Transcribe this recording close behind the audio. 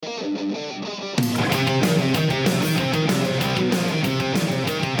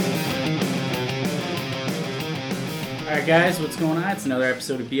Alright guys, what's going on? It's another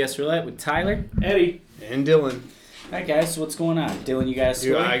episode of BS Roulette with Tyler, Eddie, and Dylan. Alright guys, so what's going on? Dylan, you guys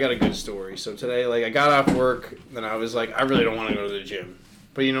Dude, I got a good story. So today, I got off work, then I was like, I really don't want to go to the gym.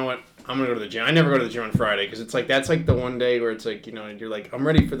 But you know what? I'm going to go to the gym. I never go to the gym on Friday, because it's like, that's like the one day where it's like, you're like, I'm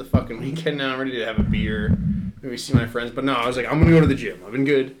ready for the fucking weekend now. I'm ready to have a beer, maybe see my friends. But no, I was like, I'm going to go to the gym. I've been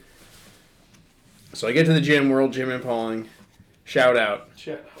good. So I get to the gym, World Gym in Pauling. Shout out.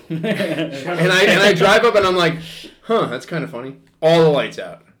 And I drive up and I'm like, that's kind of funny. All the lights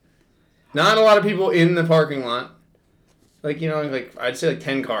out. Not a lot of people in the parking lot. I'd say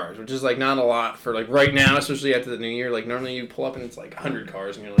 10 cars, which is not a lot for right now, especially after the new year. Normally you pull up and it's 100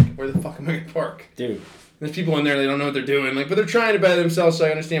 cars and you're like, where the fuck am I going to park? Dude. There's people in there, they don't know what they're doing. But they're trying to better themselves, so I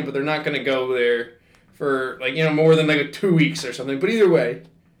understand, but they're not going to go there for more than 2 weeks or something. But either way,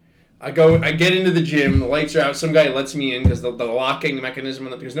 I get into the gym, the lights are out, some guy lets me in because the locking mechanism,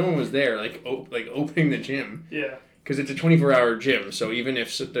 because no one was there, opening the gym. Yeah. Because it's a 24-hour gym, so even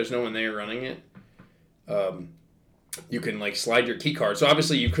if there's no one there running it, you can slide your key card. So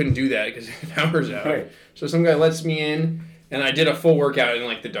obviously you couldn't do that because the power's out. Right. So some guy lets me in, and I did a full workout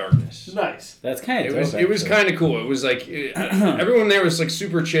in the darkness. Nice. That's kind of dope. It was kind of cool. It was everyone there was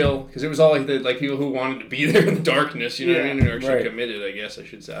super chill because it was all the people who wanted to be there in the darkness. You know what I mean? Who are actually committed, I guess I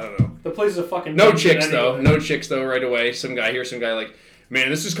should say. I don't know. The place is a fucking. No chicks though. No chicks though. Right away, some guy man,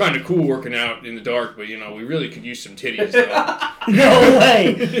 this is kind of cool working out in the dark, but we really could use some titties. No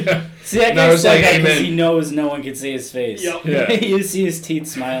way. Yeah. See, that guy's because he knows no one can see his face. Yep. Yeah. You see his teeth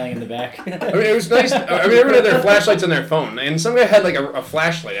smiling in the back. It was nice. Everyone had their flashlights on their phone, and some guy had a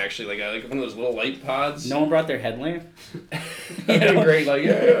flashlight actually, like one of those little light pods. No one brought their headlamp. Great,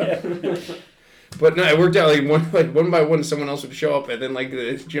 yeah. But no, it worked out. One by one, someone else would show up, and then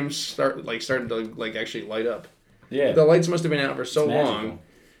the gym started to actually light up. Yeah. The lights must have been out for so long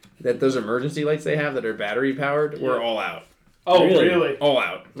that those emergency lights they have that are battery powered were all out. Oh, really? All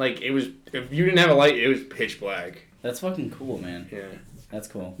out. It was, if you didn't have a light, it was pitch black. That's fucking cool, man. Yeah. That's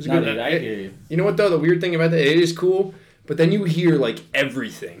cool. Good, I hear you. You know what, though? The weird thing about that, it is cool, but then you hear,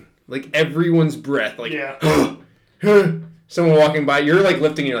 everything. Everyone's breath. Someone walking by, you're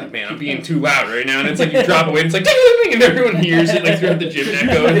lifting, and you're like, man, I'm being too loud right now. And it's you drop away, and it's ding, and everyone hears it throughout the gym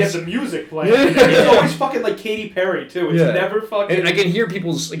echoes. They have the music playing. It's always fucking Katy Perry, too. It's never fucking. And I can hear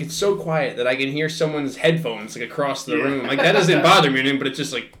people's, it's so quiet that I can hear someone's headphones, across the room. That doesn't bother me, but it's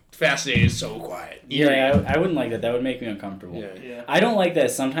just, fascinating. It's so quiet. Yeah, I wouldn't like that. That would make me uncomfortable. Yeah. I don't like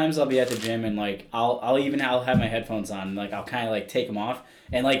that. Sometimes I'll be at the gym and I'll have my headphones on and I'll kind of take them off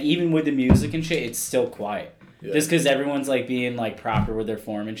and even with the music and shit, it's still quiet. Yeah. Just because everyone's being proper with their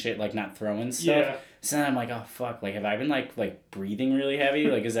form and shit, not throwing stuff. Yeah. So then I'm oh fuck, have I been breathing really heavy?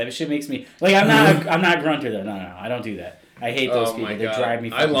 Because that shit makes me I'm not grunter though. No, I don't do that. I hate those people. They drive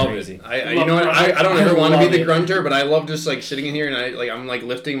me fucking crazy. I you know what? I don't ever want to be the grunter, but I love just sitting in here and I'm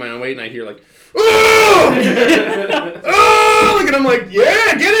lifting my own weight and I hear oh, and I'm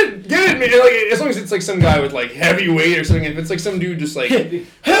yeah, get it, man. As long as it's some guy with heavy weight or something. If it's some dude just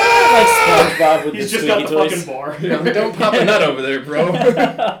SpongeBob with he's the just got the toys. fucking bar. Don't pop a nut over there, bro.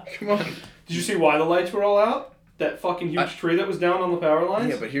 Come on. Did you see why the lights were all out? That fucking huge tree that was down on the power lines?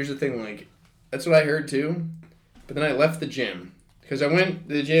 Yeah, but here's the thing, that's what I heard too. But then I left the gym. Because I went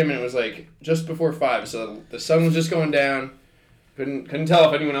to the gym and it was just before 5, so the sun was just going down. Couldn't tell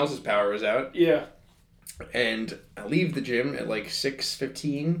if anyone else's power was out. Yeah. And I leave the gym at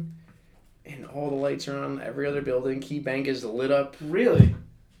 6:15, and all the lights are on. Every other building, Key Bank is lit up. Really?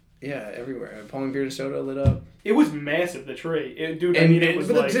 Yeah, everywhere. Pauling Beer and Soda lit up. It was massive, the tree. It was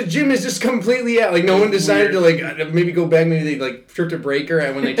the gym is just completely out. No one decided to maybe go back. Maybe they tripped a breaker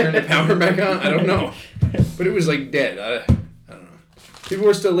when they turned the power back on. I don't know, but it was dead. I don't know. People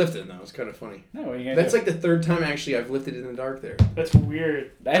were still lifting though. It's kind of funny. No, what are you gonna That's do? the third time actually I've lifted in the dark there. That's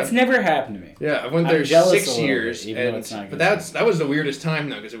weird. That's never happened to me. Yeah, I went there 6 years, but that was the weirdest time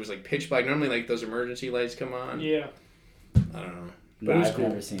though because it was pitch black. Normally those emergency lights come on. Yeah. I don't know. But I've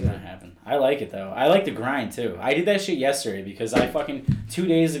never seen that happen. I like it though. I like the grind too. I did that shit yesterday because I 2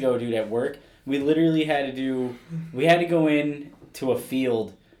 days ago, dude, at work, we literally had to go in to a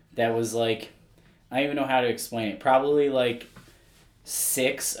field that was I don't even know how to explain it. Probably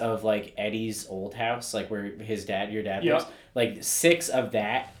 6 of Eddie's old house, where your dad lives. 6 of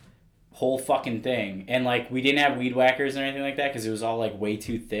that whole fucking thing. And we didn't have weed whackers or anything like that because it was all way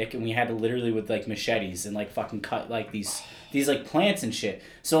too thick, and we had to literally with machetes and fucking cut these plants and shit.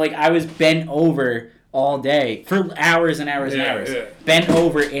 So I was bent over all day for hours and hours and hours. Yeah. Bent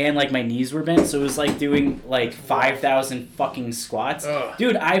over and like my knees were bent, so it was like doing like 5,000 fucking squats. Ugh.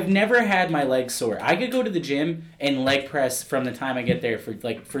 Dude, I've never had my legs sore. I could go to the gym and leg press from the time I get there for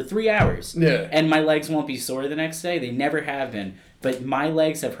 3 hours. Yeah. And my legs won't be sore the next day. They never have been. But my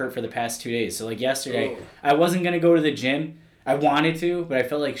legs have hurt for the past 2 days. So like yesterday, Oh. I wasn't gonna go to the gym. I wanted to, but I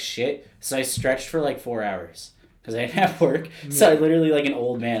felt like shit. So I stretched for like 4 hours. Because I didn't have work. So I literally, like an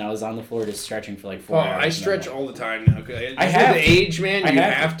old man, I was on the floor just stretching for like 4 Oh, hours. I stretch all the time now. Okay? I have the to. age, man. I You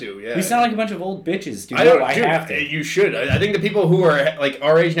have have to. Yeah. We sound like a bunch of old bitches, dude. I don't. No, I dude, have to. You should. I think the people who are like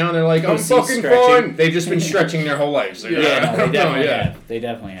our age now, and they're like, I'm Pussy fucking stretching. fine. They've just been stretching their whole lives. They're Yeah, no, they definitely yeah. have. They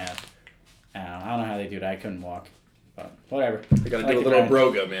definitely have. I don't know how they do it. I couldn't walk. But whatever. They gotta Like do a the little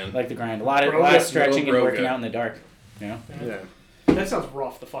grind. broga, man. Like the grind. A lot of Broga. stretching and Little working broga. out in the dark. You know? Yeah. That sounds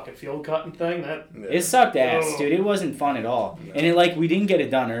rough. The fucking field cutting thing. That. Yeah. It sucked ass, Oh. dude. It wasn't fun at all. No. And it we didn't get it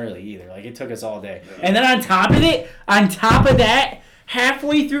done early either. Like it took us all day. And then on top of that,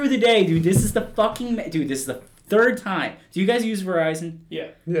 halfway through the day, dude, this is the third time. Do you guys use Verizon? Yeah.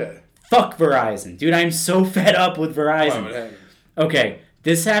 Yeah. Fuck Verizon. Dude, I'm so fed up with Verizon. Wow, it happened. Okay,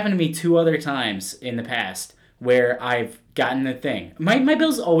 this happened to me 2 other times in the past where I've gotten the thing. My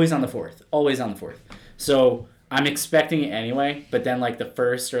bill's always on the 4th. Always on the 4th. So I'm expecting it anyway, but then like the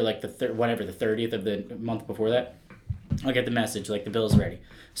 1st or like the 30th of the month before that, I'll get the message like the bill's ready.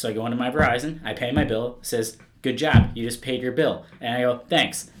 So I go into my Verizon, I pay my bill, it says, good job, you just paid your bill. And I go,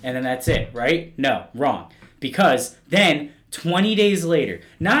 thanks. And then that's it, right? No, wrong. Because then 20 days later,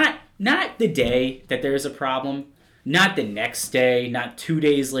 not the day that there's a problem, not the next day, not 2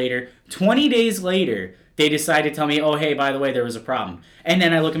 days later, 20 days later, they decide to tell me, oh, hey, by the way, there was a problem. And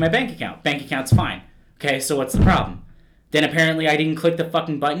then I look at my bank account. Bank account's fine. Okay, so what's the problem? Then apparently I didn't click the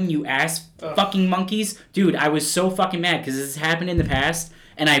fucking button, you ass fucking monkeys. Dude, I was so fucking mad because this has happened in the past,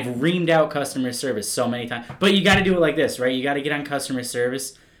 and I've reamed out customer service so many times. But you got to do it like this, right? You got to get on customer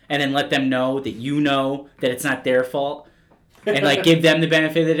service and then let them know that you know that it's not their fault. And like give them the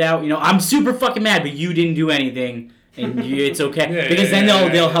benefit of the doubt. You know, I'm super fucking mad, but you didn't do anything, and it's okay. Yeah, because then yeah,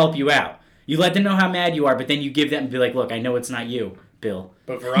 they'll help you out. You let them know how mad you are, but then you give them, be like, look, I know it's not you, Bill.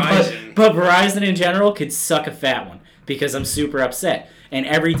 But Verizon. But Verizon in general could suck a fat one because I'm super upset. And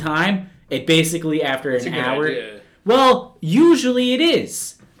every time, it basically after That's an a good hour. idea. Well, usually it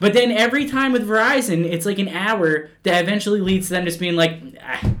is. But then every time with Verizon, it's like an hour that eventually leads to them just being like,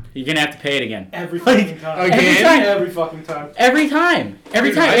 you're going to have to pay it again. Every fucking time. Again? Every time. Every fucking time. Every time.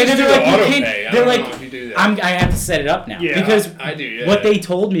 Dude, I And just then do they're like, auto you can't. pay. I They're don't like, know if you do that. I have to set it up now. Yeah, because I do, yeah. what they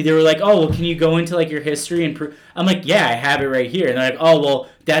told me, they were like, oh, well, can you go into like your history and prove? I'm like, yeah, I have it right here. And they're like, oh, well,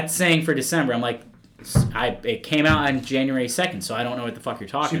 that's saying for December. I'm like, it came out on January 2nd, so I don't know what the fuck you're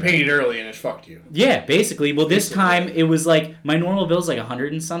So talking you about. paid it early and it fucked you. Yeah, basically. Well, this time it was like my normal bill's like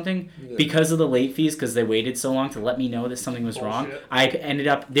 100 and something because of the late fees because they waited so long to let me know that something was wrong. Bullshit. I ended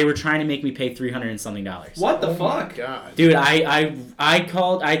up they were trying to make me pay $300 and something. What the Oh my fuck? God. Dude,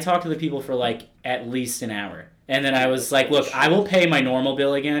 I talked to the people for like at least an hour. And then I was like, look, I will pay my normal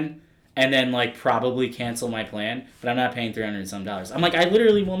bill again and then like probably cancel my plan, but I'm not paying $300 and some. I'm like, I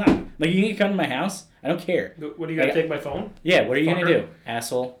literally will not. Like, you can come to my house? I don't care. What are you gonna take my phone? Yeah, what are you going to Fucker. do,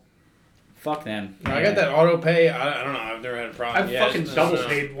 asshole? Fuck them. No, I got that auto pay. I don't know. I've never had a problem. I've Yeah, fucking just- double no.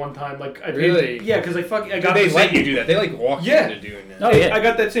 paid one time. Like I Really? paid. Yeah, because I Dude, got they the let same- you do that. They like walk Yeah. you into doing that. Oh, yeah. I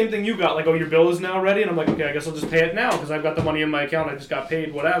got that same thing you got. Like, oh, your bill is now ready, and I'm like, okay, I guess I'll just pay it now because I've got the money in my account. I just got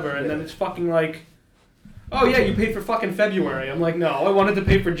paid, whatever. And then it's fucking like, oh yeah, you paid for fucking February. I'm like, no, I wanted to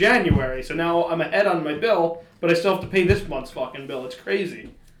pay for January, so now I'm ahead on my bill, but I still have to pay this month's fucking bill. It's crazy.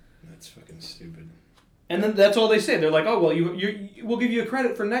 That's fucking stupid. And then that's all they say. They're like, oh well, we'll give you a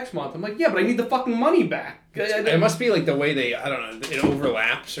credit for next month. I'm like, yeah, but I need the fucking money back. It must be like the way they, I don't know, it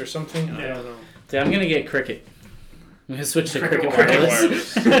overlaps or something. I Yeah. don't know. Dude, I'm going to get Cricket. I'm going to switch to Cricket Cricket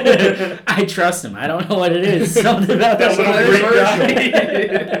Wireless. I trust him. I don't know what it is. Something about that That's little what green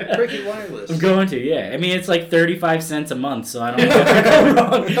I guy. Cricket Wireless. I'm going to, yeah. I mean, it's like 35 cents a month, so I don't know what could go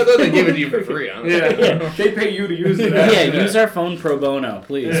wrong. I thought they give it to you for free, honestly. Yeah, they pay you to use it. Yeah, use our phone pro bono,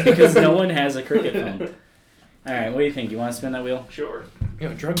 please, because no one has a Cricket phone. All right, what do you think? You want to spin that wheel? Sure. You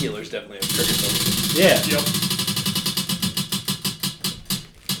know, drug dealers definitely have cricket phones. Yeah. Yep.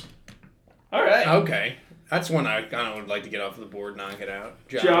 All right. Okay. That's one I kind of would like to get off the board, knock it out.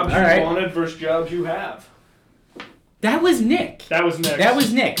 Jobs All you right. wanted versus jobs you have. That was Nick. That was next. That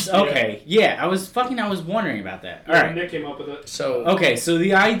was Nick's. Okay. Yeah, I was wondering about that. All Yeah, right. Nick came up with it. So, Okay, so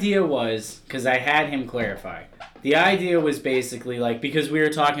the idea was, because I had him clarify, the idea was basically, like, because we were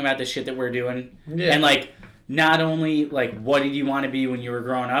talking about the shit that we're doing, yeah. and, like, not only, like, what did you want to be when you were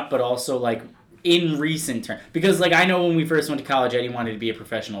growing up, but also, like, in recent terms. Because, like, I know when we first went to college, Eddie wanted to be a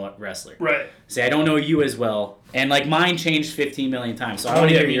professional wrestler. Right. See, I don't know you as well. And, like, mine changed 15 million times. So I want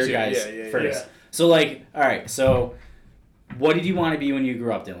to hear your guys first. Yeah. So, like, all right. So, what did you want to be when you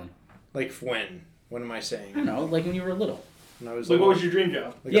grew up, Dylan? Like when? What am I saying? I don't know. Like, when you were little. When I was Like, what was your dream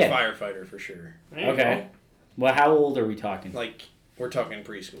job? like Yeah. a firefighter for sure. There you Okay. Well, how old are we talking? Like we're talking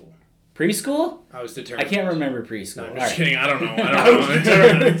preschool. Preschool? I was I determined. can't remember preschool. No, I'm All just right. kidding. I don't know. I was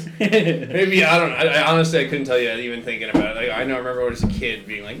determined. Maybe I don't know. I honestly I couldn't tell you. Even thinking about it, like I know. I remember when I was a kid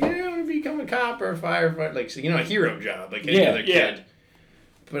being like, "Yeah, I want to become a cop or a firefighter." Like a hero job, like any other Yeah. kid.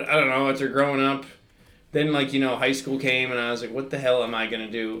 But I don't know. After growing up, then like high school came, and I was like, "What the hell am I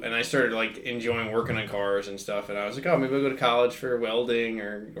gonna do?" And I started like enjoying working on cars and stuff. And I was like, "Oh, maybe I'll go to college for welding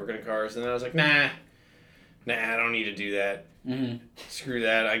or working on cars." And then I was like, "Nah, I don't need to do that. Mm-hmm. Screw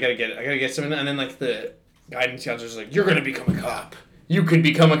that. I gotta get something." And then like the guidance counselor was like, "You're gonna become a cop. You could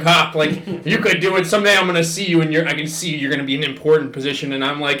become a cop. Like you could do it someday. I'm gonna see you, and I can see you're gonna be in an important position." And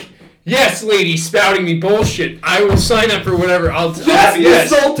I'm like, "Yes, lady, spouting me bullshit. I will sign up for whatever. Yes,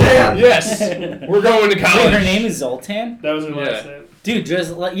 Sultan! Yes, we're going to college." Wait, her name is Zoltan? That was her last Yeah. name. Dude,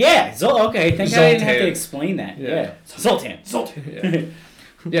 just like, yeah. Okay, thank God I didn't have to Zoltan. explain that. Yeah. Yeah. Zoltan. Sultan.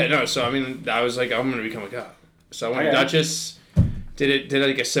 Yeah, no. So I mean, I was like, I'm gonna become a cop. So I went to Okay. Dutchess. Did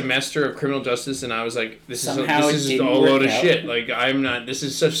like a semester of criminal justice, and I was like, this Somehow is it just didn't a load work of out. shit. Like I'm not. This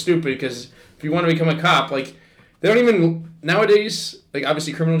is so stupid because if you want to become a cop, like they don't even nowadays. Like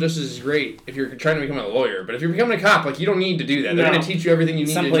obviously, criminal justice is great if you're trying to become a lawyer, but if you're becoming a cop, like you don't need to do that. They're No. going to teach you everything you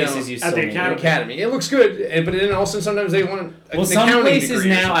need Some to places know. you At still the need academy. it. Academy. It looks good, but then also sometimes they want Well, an some accounting places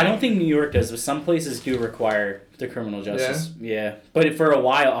degree or now, I something. don't think New York does, but some places do require the criminal justice. Yeah. But for a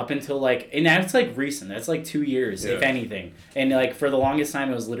while, up until like, and that's like recent. That's like 2 years, if Yeah. anything. And like for the longest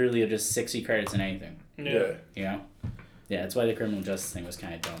time, it was literally just 60 credits in anything. Yeah. You know? Yeah, that's why the criminal justice thing was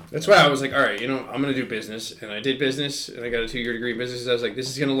kind of dumb. That's why I was like, all right, I'm going to do business. And I did business, and I got a 2-year degree in business. I was like, this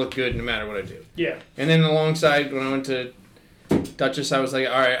is going to look good no matter what I do. Yeah. And then alongside, when I went to Dutchess, I was like,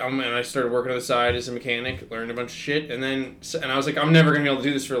 all right, and I started working on the side as a mechanic, learned a bunch of shit. And I was like, I'm never going to be able to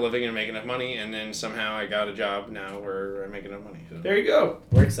do this for a living and make enough money. And then somehow I got a job now where I make enough money. So. There you go.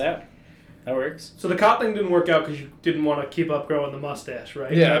 Works out. That works. So the cop thing didn't work out because you didn't want to keep up growing the mustache,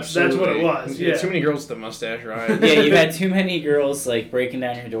 right? Yeah, That's what it was. Yeah, Yeah. too many girls with the mustache, right? Yeah, you had too many girls like breaking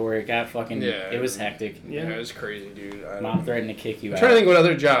down your door. It got fucking. Yeah. It was hectic. Yeah, it was crazy, dude. Mom threatened to kick you I'm out. trying to think what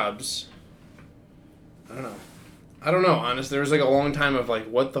other jobs. I don't know, honest. There was like a long time of like,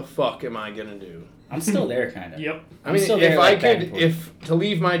 what the fuck am I gonna do? I'm still there, kind of. Yep. I'm still there, if like, I back and could, forth. if to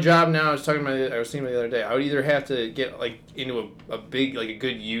leave my job now, I was thinking about the other day. I would either have to get like into a big, like a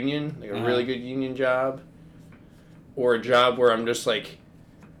good union, like a Uh-huh. really good union job, or a job where I'm just like,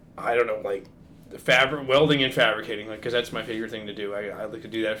 I don't know, like welding and fabricating, like because that's my favorite thing to do. I like to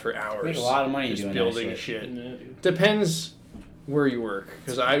do that for hours. Make a lot of money just doing building that shit. shit. Depends where you work,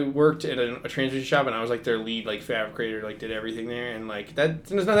 because I worked at a transmission shop and I was like their lead like fabricator, like did everything there, and like that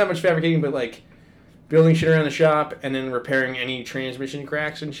there's not that much fabricating, but like building shit around the shop and then repairing any transmission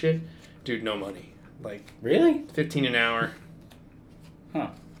cracks and shit. Dude, no money. Like Really? $15 an hour. Huh.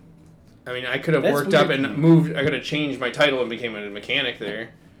 I mean, I could have That's worked up weird. and moved. I could have changed my title and became a mechanic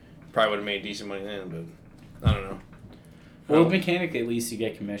there. Probably would have made decent money then, but I don't know. Well, with mechanic, at least you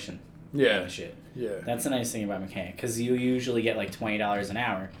get commission. Yeah. Shit. Yeah. That's the nice thing about mechanic, because you usually get like $20 an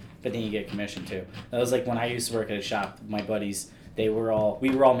hour, but then you get commission too. That was like when I used to work at a shop. My buddies, we were all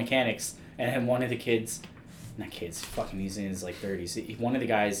mechanics, and then one of the kids, fucking he's in his like 30s. One of the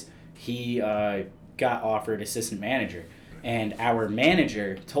guys, he got offered assistant manager, and our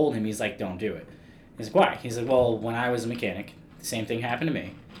manager told him, he's like, don't do it. He's like, why? He's like, well, when I was a mechanic, the same thing happened to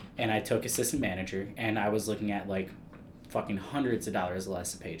me, and I took assistant manager, and I was looking at like fucking hundreds of dollars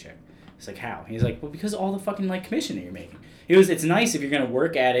less a paycheck. It's like, how? He's like, well, because of all the fucking like commission that you're making. It's nice if you're gonna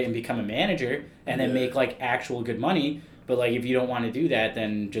work at it and become a manager and then make like actual good money, but like if you don't want to do that,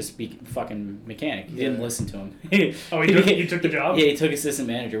 then just be fucking mechanic. You didn't listen to him. Oh, you took the job? Yeah, he took assistant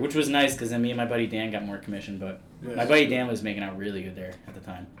manager, which was nice because then me and my buddy Dan got more commission, but my buddy Dan was making out really good there at the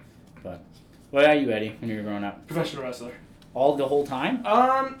time. But what about you, Eddie, when you were growing up? Professional wrestler. All the whole time?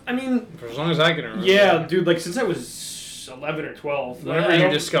 I mean, For as long as I can remember. yeah, dude. Like since I was 11 or 12. Whenever I you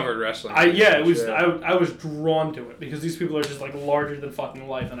don't- discovered wrestling. it was. Yeah. I was drawn to it because these people are just like larger than fucking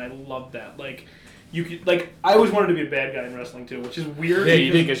life, and I love that. Like, you could like. I always wanted to be a bad guy in wrestling too, which is weird. Yeah,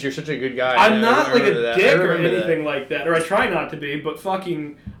 you did because because you're such a good guy. I'm Yeah, not I like remember a that. I dick or remember that. anything like that, or I try not to be. But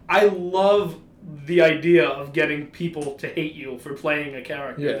fucking, I love the idea of getting people to hate you for playing a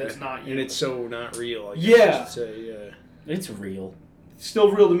character Yeah, that's not you. and it's so not real. I guess Yeah. I should say, yeah. It's real.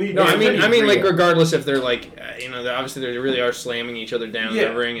 still real to me. No, I mean, real. like, regardless if they're like, obviously they really are slamming each other down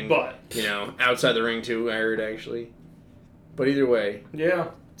in the ring and but outside the ring too. I heard actually, but either way, yeah.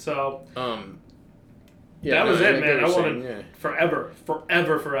 So yeah, that was it, man. I wanted yeah. forever.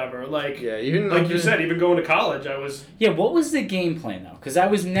 Like even like you said, even going to college, I was. Yeah, what was the game plan though? Because I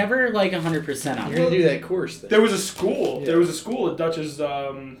was never like 100% on You're gonna do that course thing. There was a school. Yeah. There was a school at Dutch's.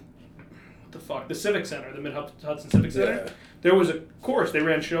 What the fuck? The Civic Center, the Mid Hudson Civic Center. Yeah. There was a course. They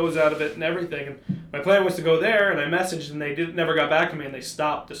ran shows out of it and everything. And my plan was to go there, and I messaged, and they never got back to me, and they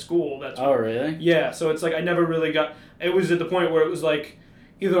stopped the school. Oh, really? Yeah. So it's like I never really got. It was at the point where it was like,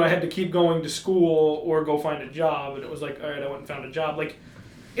 either I had to keep going to school or go find a job, and it was like, all right, I went and found a job. Like,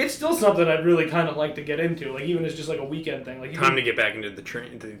 it's still something I'd really kind of like to get into. Like, even as just like a weekend thing. Like, Time to get back into the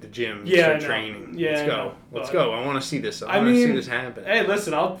gym. Yeah, start I know. training. Yeah, Let's I go. know, Let's but- go. I want to see this. I want to see this happen. Hey,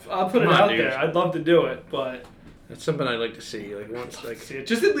 listen, I'll put Come it on, out dude. there. I'd love to do it, but. That's something I'd like to see. Like once, See it.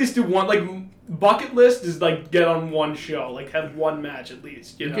 Just at least do one. Like, bucket list is like get on one show. Like, have one match at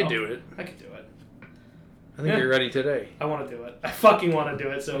least. You know? could do it. I could do it. I think you're ready today. I want to do it. I fucking want to do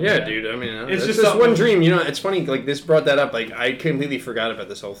it. So Yeah, bad. dude. I mean, It's it's just just one something- dream. It's funny. Like this brought that up. Like I completely forgot about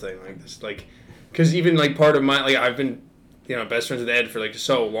this whole thing. Like this, because even like part of my I've been, best friends with Ed for like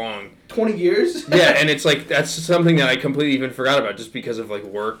so long. 20 years. Yeah, and it's like that's something that I completely even forgot about just because of like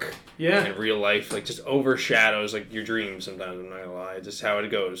work Yeah. and real life. Like just overshadows like your dreams sometimes. I'm not gonna lie. It's just how it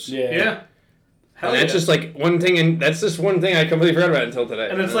goes. Yeah. Hell And that's yeah. just like one thing, and that's just one thing I completely forgot about until today.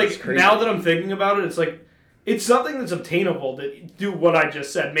 And it's That's like crazy. now that I'm thinking about it, it's like it's something that's obtainable to do what I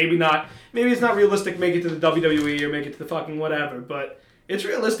just said. Maybe it's not realistic. Make it to the WWE or make it to the fucking whatever, but it's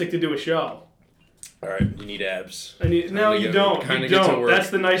realistic to do a show. All right, you need abs. No, you don't. Kinda You get to don't. work.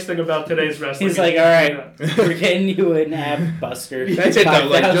 That's the nice thing about today's wrestling. He's like, all right, we're getting you an ab buster. That's it though.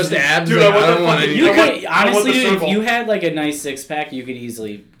 Like 5,000. just abs. Dude, like, I want I don't the want fucking- any. You I want- could I want honestly, the dude, if circle. you had like a nice 6-pack, you could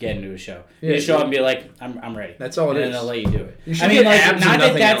easily get into a show. Yeah, You just show up dude. and be like, I'm ready. That's all it and is. then they'll let you do it. You should I mean, get like, abs and not that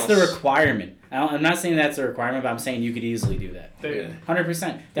nothing that's the else. requirement. I'm not saying that's the requirement, but I'm saying you could easily do that. Yeah.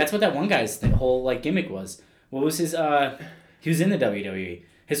 100%. That's what that one guy's whole like gimmick was. What was his? He was in the WWE.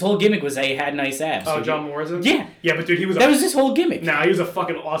 His whole gimmick was that he had nice abs. Oh, So John Morrison? Yeah. Yeah, but dude, he was that was his whole gimmick. Nah, he was a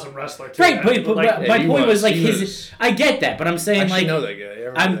fucking awesome wrestler too. Right, man. but Like, my he point was like he his. was- I get that, but I'm saying I like know that guy. I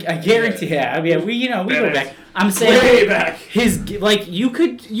remember I that guy. guarantee. Yeah, I mean we go Badass. back. I'm saying way back. his like you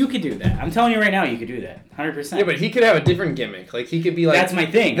could do that. I'm telling you right now, you could do that. 100%. Yeah, but he could have a different gimmick. Like he could be like That's my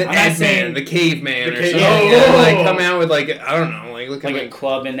thing. the I'm not Ed saying Man, the caveman, The or cave- something. Yeah, Yeah, yeah. like come out with like I don't know, like look like at a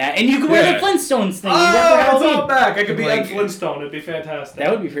club and that, and you could wear Yeah. the Flintstones thing. You Oh, wear for it's all Halloween. back. I could be Like- Ed Flintstone. It'd be fantastic.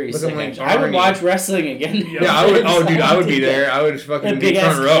 That would be pretty Looking sick. like actually. I would Barney. watch wrestling again. Yeah, I would. Oh, dude, I would be there. I would A fucking be big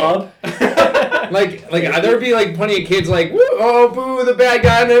ass front row. club. Like there would be like plenty of kids like, woo, oh, boo, the bad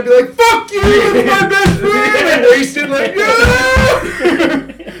guy, and I'd be like, fuck you, you're my best friend, and wasted like, yeah.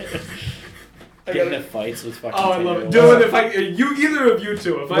 Getting into fights with fucking. Oh, I love it. 10-year-olds. Dylan, if either of you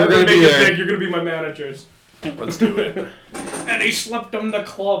two, if I We're ever gonna make be it there. big, you're gonna be my managers. Let's do it. And he slept on the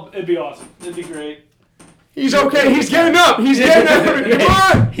club. It'd be awesome. It'd be great. He's okay. He's getting up. He's getting up.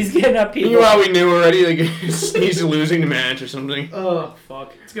 Come on. He's getting up people. Meanwhile, we knew already. Like he's losing the match or something. Oh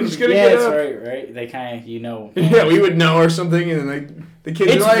fuck! It's gonna He's be gonna Yeah, get that's up. right. They kind of, Yeah, we would know or something, and then like the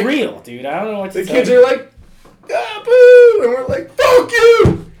kids It's are like, real, dude. I don't know what to the tell kids you. are like, ah, boo, and we're like, fuck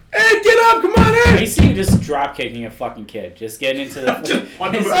you, Ed, get up, come on, I Ed. see you just drop kicking a fucking kid, just getting into the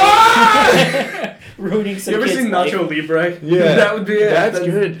Ah! ruining some You ever kid's seen life. Nacho Libre? Yeah, that would be it. That's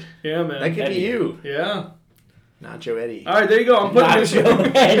good. Yeah, man. That could Eddie. be you, Yeah. Nacho Eddie. All right, there you go. I'm putting this.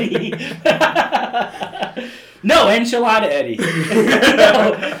 Nacho Eddie. No, Enchilada Eddie.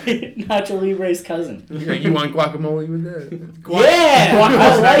 No, Nacho Libre's cousin. You want guacamole with that? Yeah, Guac I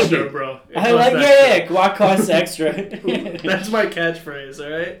costs like extra, it. bro. It I costs like extra. Guac costs extra. That's my catchphrase.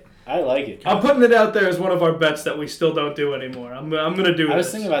 All right. I like it. I'm putting it out there as one of our bets that we still don't do anymore. I'm gonna do I was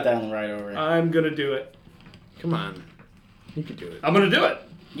this. thinking about that on the ride over. I'm gonna do it. Come on, you can do it. I'm gonna do it.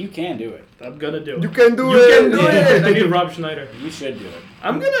 You can do it. I'm gonna do it. You can do You it. can do it. I need Rob Schneider. You should do it.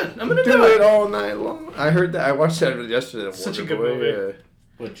 I'm gonna Do it all night long. I heard that. I watched that yesterday. Such a good Waterboy, movie.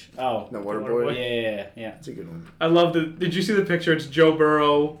 Which? Oh. No, Waterboy. Waterboy. Yeah. That's a good one. I love the. Did you see the picture? It's Joe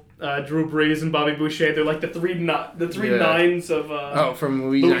Burrow, Drew Brees, and Bobby Boucher. They're like the three Yeah. nines of. Oh, from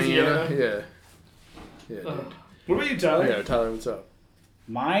Louisiana. Louisiana. Yeah. Yeah. Dude. What about you, Tyler? Yeah, Tyler, what's up?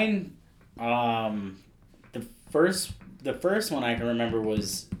 Mine, the first one I can remember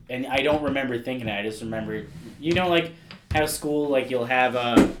was, and I don't remember thinking it, I just remember, like how school, like you'll have,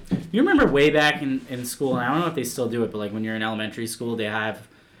 you remember way back in school, and I don't know if they still do it, but like when you're in elementary school, they have,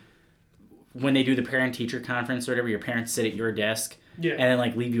 when they do the parent-teacher conference or whatever, your parents sit at your desk, Yeah. and then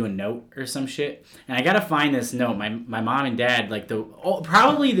like leave you a note or some shit. And I gotta find this note. My mom and dad, like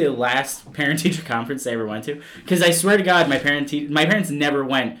probably the last parent teacher conference they ever went to, because I swear to God, my parents never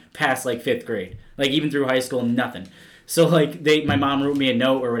went past like 5th grade, like even through high school, nothing. So like my mom wrote me a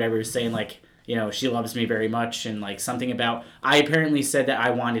note or whatever saying like, you know, she loves me very much, and like something about, I apparently said that I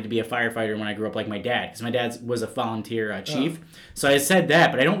wanted to be a firefighter when I grew up like my dad, because my dad was a volunteer chief. So I said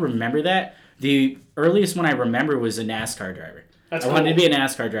that, but I don't remember that. The earliest one I remember was a NASCAR driver. I wanted to be a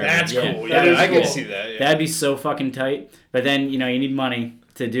NASCAR driver. That's yeah. cool. Yeah, I can see that. Yeah. That'd be so fucking tight. But then, you know, you need money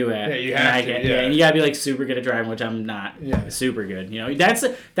to do it. Yeah, you have to. Yeah. And you gotta be like super good at driving, which I'm not super good. You know, that's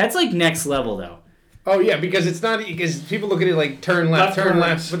like next level though. Oh yeah, because it's not, because people look at it like turn left,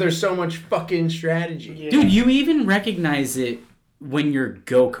 but there's so much fucking strategy. Yeah. Dude, you even recognize it when you're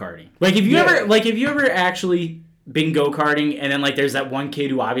go-karting. Like if you ever actually been go-karting, and then like there's that one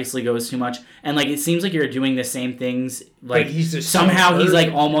kid who obviously goes too much, and like it seems like you're doing the same things, like he's just somehow he's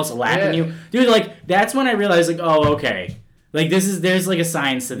like almost lapping you. Dude, like that's when I realized like, oh, okay. Like there's like a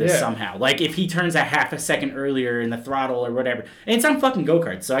science to this somehow. Like if he turns a half a second earlier in the throttle or whatever, and it's on fucking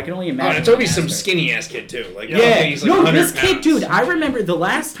go-karts, so I can only imagine. Oh, it's always some skinny ass kid too. Like he's like no, this pounds. kid, dude. I remember the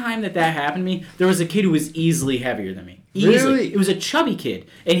last time that happened to me. There was a kid who was easily heavier than me. Easily. Really? It was a chubby kid,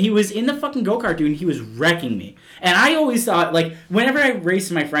 and he was in the fucking go-kart, dude, and he was wrecking me. And I always thought, like, whenever I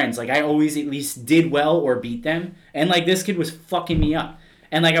raced my friends, like, I always at least did well or beat them. And, like, this kid was fucking me up.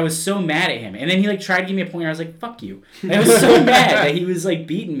 And, like, I was so mad at him. And then he, like, tried to give me a point, and I was like, fuck you. And I was so mad that he was, like,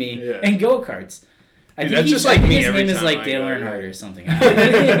 beating me in go-karts. I think that's just like me every time. His name is, like, I Dale go, Earnhardt or something.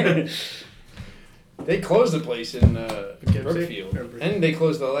 They closed the place in Brookfield. And they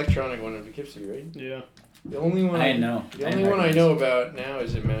closed the electronic one in Poughkeepsie, right? Yeah. The only one I know. The only one I know about now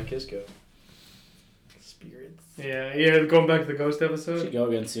is in Mount Kisco. Spirits. Yeah, going back to the Ghost episode. Should go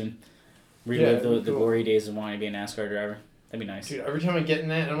again soon. Relive the glory days of wanting to be a NASCAR driver. That'd be nice. Dude, every time I get in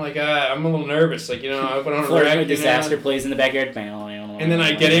that, I'm like, I'm a little nervous. Like, you know, I put on a Florida wreck, disaster plays in the backyard. And then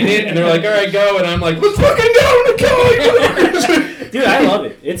I get in it, and they're like, all right, go. And I'm like, let's fucking go. Dude, I love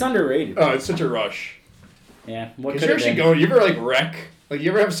it. It's underrated. Oh, it's such a rush. Yeah. Because you're actually going, you ever, like, wreck? Like, you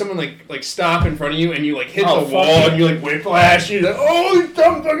ever have someone, like stop in front of you, and you, like, hit the wall, and you, like, whiplash, and you're like, oh,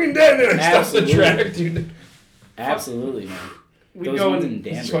 I'm fucking dead. And it stops the track, dude. Absolutely, man. We'd go in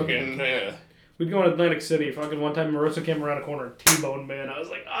Danbury. We'd go in Atlantic City. Fucking one time, Marissa came around a corner and T-boned me, and I was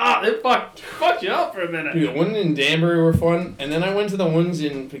like, they fucked you up for a minute. Dude, the one in Danbury were fun, and then I went to the ones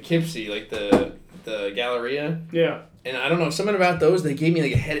in Poughkeepsie, like the Galleria. Yeah. And I don't know, something about those, they gave me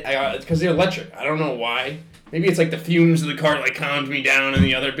like a head, because they're electric. I don't know why. Maybe it's like the fumes of the car like calmed me down in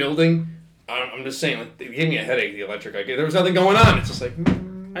the other building. I'm just saying, like, they gave me a headache, the electric. Like, there was nothing going on. It's just like...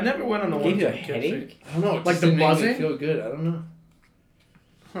 I never went on the one. Gave you a headache? I don't know. It like just the didn't buzzing? make me feel good. I don't know.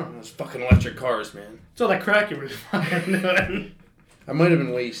 Those fucking electric cars, man. So that crack you were fucking doing. I might have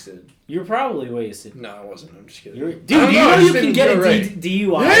been wasted. You're probably wasted. No, I wasn't. I'm just kidding. Dude, do you know you can get a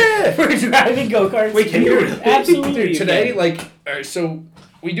DUI for driving go-karts? Wait, can you really? Absolutely. Dude, today, like, so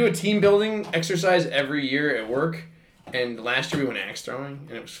we do a team building exercise every year at work. And last year we went axe throwing,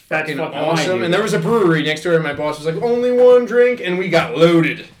 and it was fucking awesome. And there was a brewery next door, and my boss was like, only one drink, and we got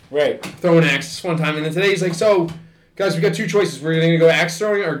loaded. Right. Throwing axes one time. And then today he's like, so, guys, we got two choices. We're going to go axe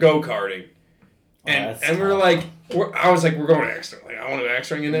throwing or go-karting. And we're like, I was like, we're going axe throwing. Like, I want to go axe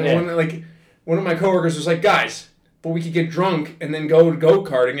throwing. And then one of my coworkers was like, guys, but we could get drunk and then go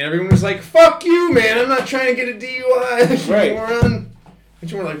go-karting. And everyone was like, fuck you, man. I'm not trying to get a DUI. Right. And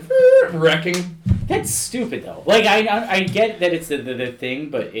you were like, wrecking. That's stupid, though. Like, I get that it's the thing,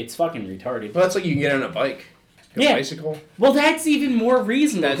 but it's fucking retarded. Well, that's like you can get on a bike. A bicycle. Well, that's even more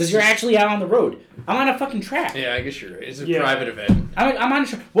reasonable, because you're actually out on the road. I'm on a fucking track. Yeah, I guess you're right. It's a private event. I'm on a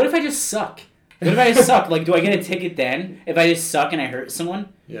track. What if I just suck? What if I just suck? Like, do I get a ticket then? If I just suck and I hurt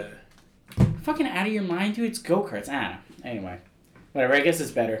someone? Yeah. Fucking out of your mind, dude. It's go-karts. I don't know. Anyway. Whatever, I guess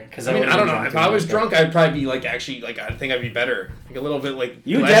it's better. Cause I don't know. If I was drunk, I'd probably be like, actually, like, I think I'd be better. Like, a little bit, like,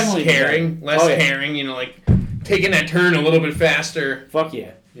 less caring, you know, like, taking that turn a little bit faster. Fuck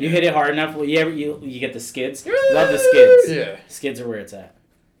yeah. You hit it hard enough, you get the skids. Love the skids. Yeah. Skids are where it's at.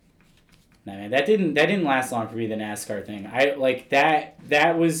 Nah, man, that didn't last long for me, the NASCAR thing. I, like,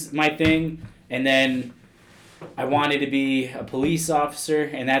 that was my thing, and then I wanted to be a police officer,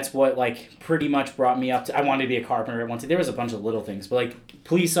 and that's what, like, pretty much brought me up to... I wanted to be a carpenter. There was a bunch of little things, but, like,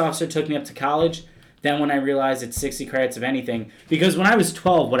 police officer took me up to college. Then when I realized it's 60 credits of anything... Because when I was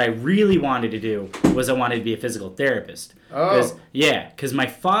 12, what I really wanted to do was I wanted to be a physical therapist. Oh. Because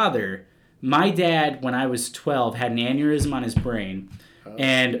my dad, when I was 12, had an aneurysm on his brain,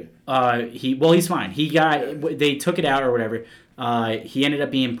 and he's fine. They took it out or whatever. He ended up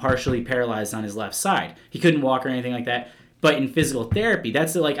being partially paralyzed on his left side. He couldn't walk or anything like that. But in physical therapy,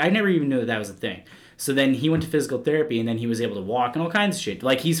 that's like, I never even knew that was a thing. So then he went to physical therapy, and then he was able to walk and all kinds of shit.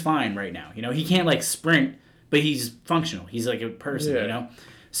 Like, he's fine right now. You know, he can't, like, sprint, but he's functional. He's like a person, you know?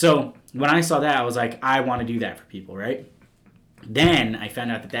 So when I saw that, I was like, I want to do that for people, right? Then I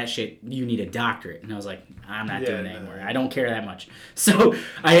found out that shit, you need a doctorate. And I was like, I'm not doing that anymore. I don't care that much. So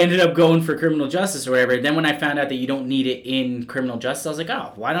I ended up going for criminal justice or whatever. Then when I found out that you don't need it in criminal justice, I was like,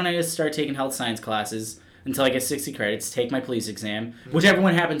 oh, why don't I just start taking health science classes until I get 60 credits, take my police exam, whichever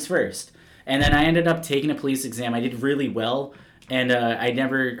one happens first. And then I ended up taking a police exam. I did really well, and I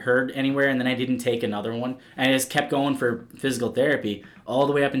never heard anywhere, and then I didn't take another one. And I just kept going for physical therapy all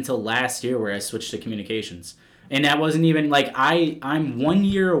the way up until last year where I switched to communications. And that wasn't even, like, I'm 1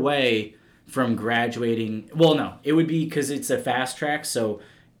 year away from graduating. Well, no, it would be because it's a fast track, so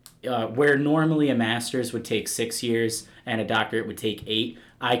where normally a master's would take 6 years and a doctorate would take 8,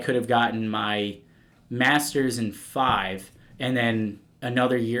 I could have gotten my master's in 5, and then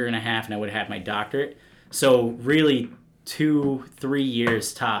another year and a half, and I would have had my doctorate. So really 2-3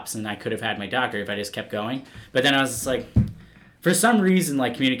 years tops, and I could have had my doctorate if I just kept going. But then I was just like, for some reason,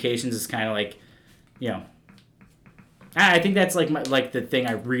 like, communications is kind of like, you know, I think that's like the thing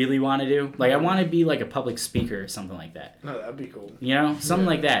I really want to do. Like, I want to be like a public speaker or something like that. No, that'd be cool. You know, something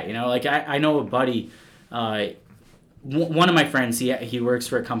like that. You know, like I know a buddy. One of my friends, he works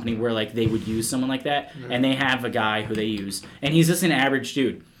for a company where, like, they would use someone like that, and they have a guy who they use, and he's just an average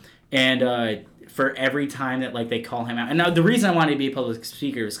dude. And for every time that, like, they call him out, and now the reason I wanted to be a public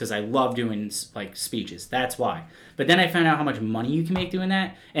speaker is because I love doing, like, speeches. That's why. But then I found out how much money you can make doing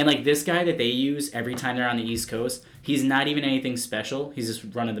that, and, like, this guy that they use every time they're on the East Coast, he's not even anything special. He's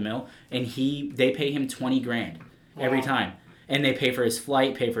just run of the mill, and they pay him $20,000 every time. And they pay for his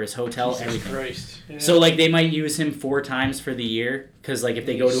flight, pay for his hotel, everything. Christ. Yeah. So, like, they might use him 4 times for the year, because, like, if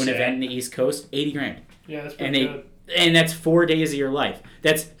they go to an event in the East Coast, $80,000. Yeah, that's pretty good. And that's 4 days of your life.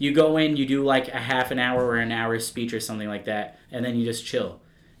 That's, you go in, you do, like, a half an hour or an hour speech or something like that, and then you just chill.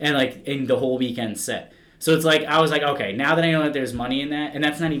 And, like, in the whole weekend set. So it's like, I was like, okay, now that I know that there's money in that, and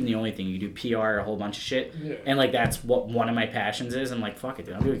that's not even the only thing. You do PR, a whole bunch of shit. Yeah. And, like, that's what one of my passions is. I'm like, fuck it,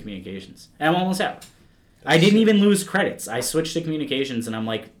 dude, I'm doing communications. And I'm almost out. I didn't even lose credits. I switched to communications, and I'm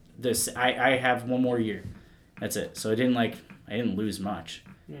like, I have 1 more year. That's it. So I didn't lose much.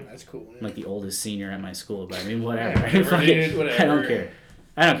 That's cool. Man. I'm like the oldest senior at my school, but I mean, whatever. Whatever. I don't care.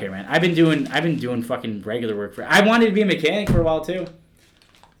 I don't care, man. I've been doing fucking regular work I wanted to be a mechanic for a while too.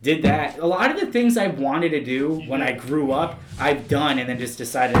 Did that. A lot of the things I wanted to do when I grew up, I've done, and then just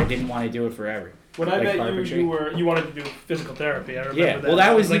decided I didn't want to do it forever. When I met you wanted to do physical therapy. I remember that. Well,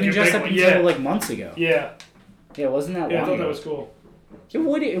 that was even just up until like months ago. Yeah. Yeah, wasn't that long I thought ago. that was cool. It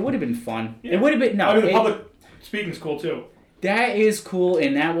would have been fun. Yeah. It would have been the public speaking's cool too. That is cool,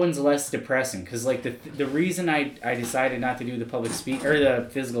 and that one's less depressing because, like, the reason I decided not to do the public speak or the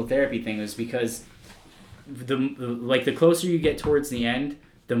physical therapy thing was because the closer you get towards the end,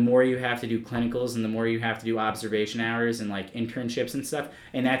 the more you have to do clinicals and the more you have to do observation hours and, like, internships and stuff,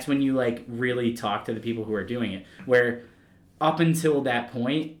 and that's when you, like, really talk to the people who are doing it. Where up until that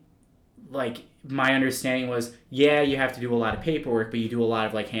point, like, my understanding was, yeah, you have to do a lot of paperwork, but you do a lot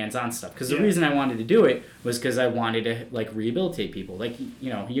of, like, hands-on stuff. Because the reason I wanted to do it was because I wanted to, like, rehabilitate people. Like,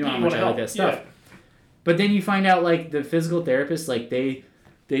 you know how much I like that stuff. Yeah. But then you find out, like, the physical therapists, like, they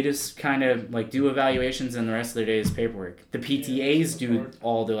just kind of, like, do evaluations and the rest of their day is paperwork. The PTAs do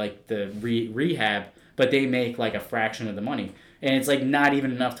all the, like, the rehab, but they make, like, a fraction of the money. And it's, like, not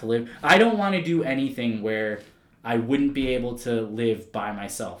even enough to live. I don't want to do anything where I wouldn't be able to live by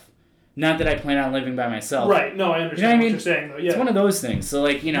myself. Not that I plan on living by myself. Right. No, I understand what you're saying, though. Yeah. It's one of those things. So,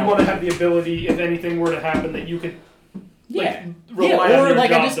 like, you know. You want to have the ability, if anything were to happen, that you could rely on your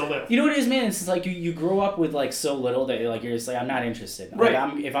job to live. You know what it is, man? It's just like you grow up with, like, so little that, like, you're just like, I'm not interested. Right.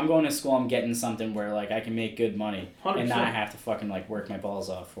 Like, if I'm going to school, I'm getting something where, like, I can make good money 100%. And not have to fucking, like, work my balls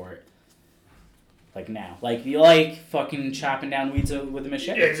off for it. Like now. Like, you like fucking chopping down weeds with a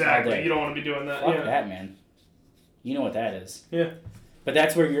machete. Exactly. You don't want to be doing that. Fuck that, man. You know what that is. Yeah. But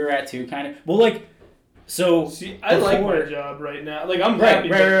that's where you're at too, kind of. Well, like, so. See, I like my job right now. Like, I'm happy.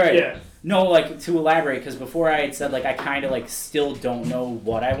 Right. Yeah. No, like, to elaborate, because before I had said, like, I kind of, like, still don't know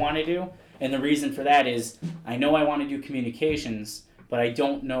what I want to do. And the reason for that is I know I want to do communications, but I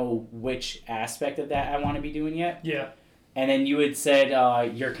don't know which aspect of that I want to be doing yet. Yeah. And then you had said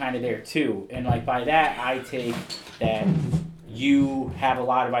you're kind of there too. And, like, by that, I take that you have a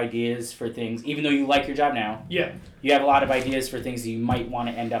lot of ideas for things, even though you like your job now. Yeah. You have a lot of ideas for things that you might want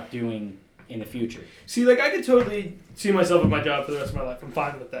to end up doing in the future. See, like, I could totally see myself at my job for the rest of my life. I'm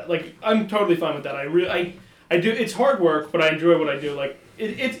fine with that. Like, I'm totally fine with that. I do. It's hard work, but I enjoy what I do. Like,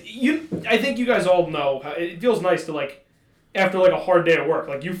 I think you guys all know how it feels nice to, like, after like a hard day of work.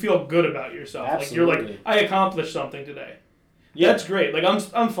 Like you feel good about yourself. Absolutely. Like you're like, I accomplished something today. Yeah. That's great. Like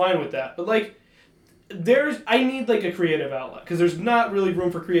I'm fine with that. But like I need like a creative outlet because there's not really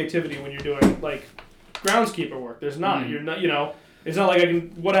room for creativity when you're doing like groundskeeper work. There's not. You're not. It's not like I can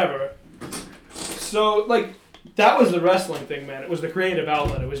whatever. So like that was the wrestling thing, man. It was the creative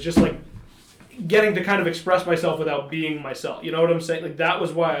outlet. It was just like getting to kind of express myself without being myself. You know what I'm saying? Like that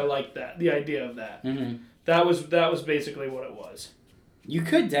was why I liked that. The idea of that. Mm-hmm. That was basically what it was. You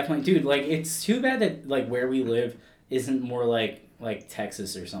could definitely, dude. Like, it's too bad that like where we live isn't more like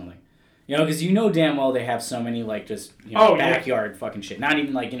Texas or something. You know, because damn well they have so many like just backyard fucking shit. Not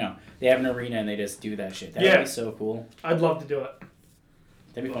even like they have an arena and they just do that shit. That'd be so cool. I'd love to do it.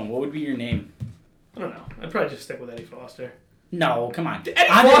 That'd be fun. What would be your name? I don't know. I'd probably just stick with Eddie Foster. No, come on.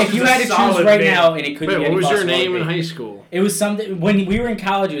 If you had to choose right now and it couldn't be Wait, Eddie what was Foster, your name in high school? It was something when we were in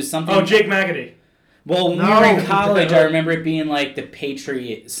college. It was something. Oh, Jake McAdee. Well, when we were in college, I remember it being like the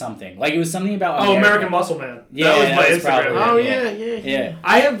Patriot something. Like it was something about American Muscle Man. Yeah, that was my Instagram. Probably, yeah.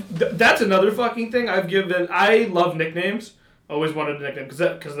 I have. That's another fucking thing I've given. I love nicknames. Always wanted a nickname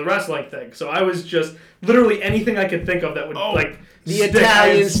because the wrestling thing. So I was just literally anything I could think of that would like the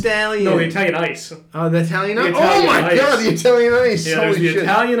Italian as, Stallion. No, the Italian Ice. Oh, the Italian Ice. Italian Oh my Ice. God, the Italian Ice. Yeah, there was the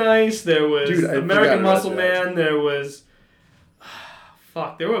Italian Ice. There was American Muscle that. Man. There was.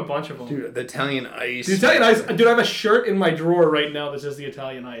 Fuck, there were a bunch of them. Dude, the Italian Ice. The Italian Ice. Dude, I have a shirt in my drawer right now that says the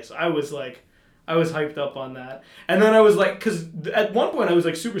Italian Ice. I was hyped up on that. And then I was like, because at one point I was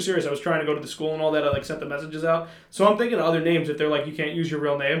like super serious. I was trying to go to the school and all that. I like sent the messages out. So I'm thinking of other names if they're like, you can't use your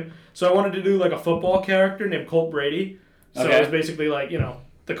real name. So I wanted to do like a football character named Colt Brady. So it was basically like,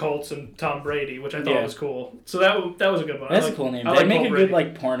 the Colts and Tom Brady, which I thought was cool. So that was a good one. That's a cool name. That'd make a good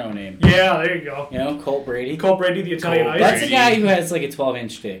like porno name. Yeah, there you go. Colt Brady. Colt Brady, the Italian Ice. That's a guy who has like a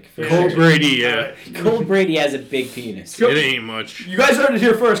 12-inch dick. Colt Brady, yeah. Colt Brady has a big penis. It ain't much. You guys heard it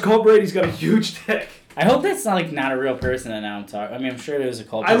here first. Colt Brady's got a huge dick. I hope that's not a real person that now I'm talking. I mean, I'm sure there's a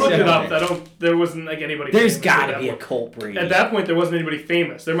Colt Brady. I looked it up. There wasn't like anybody. There's got to be a Colt Brady. At that point, there wasn't anybody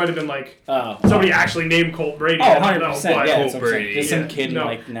famous. There might have been like somebody actually named Colt Brady. Oh, 100%. Yeah, Colt Brady. Just some kid in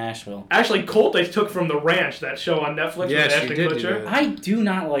like Nashville. Actually, Colt they took from The Ranch, that show on Netflix with Ashton Kutcher. I do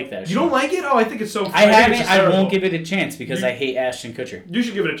not like that show. You don't like it? Oh, I think it's so funny. I haven't. I won't give it a chance because I hate Ashton Kutcher. You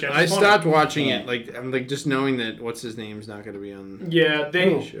should give it a chance. I stopped watching it. Like I'm like just knowing that what's his name's not going to be on. Yeah,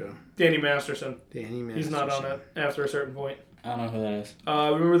 the show. Danny Masterson. He's not on it after a certain point. I don't know who that is.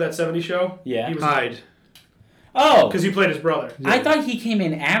 Remember that 70s show? Yeah. He was Hyde. Oh! Because he played his brother. Yeah. I thought he came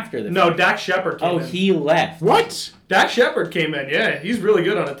in after the No, Dax Shepard came in. Oh, he left. What? Dax Shepard came in, yeah. He's really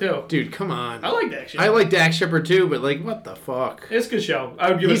good on it, too. Dude, come on. I like Dax Shepard. I like Dax Shepard, too, but, like, what the fuck? It's a good show. I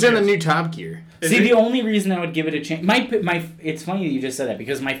would give He's it a chance. in the new Top Gear. See, the only reason I would give it a chance... It's funny that you just said that,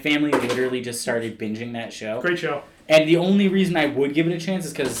 because my family literally just started binging that show. Great show. And the only reason I would give it a chance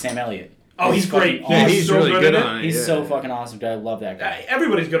is because of Sam Elliott. Oh, he's great. Awesome. Yeah, he's so really good on it. He's so fucking awesome, dude. I love that guy.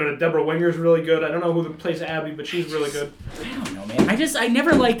 Everybody's good at it. Deborah Winger's really good. I don't know who plays Abby, but she's really good. I don't know, man. I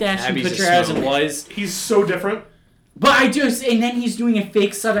never liked Ashton Kutcher as it was. He's so different. But and then he's doing a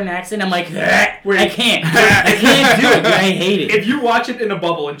fake Southern accent. I'm like, I can't. I can't do it. I hate it. If you watch it in a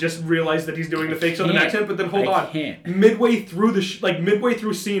bubble and just realize that he's doing the fake Southern accent, but then hold on. Midway through midway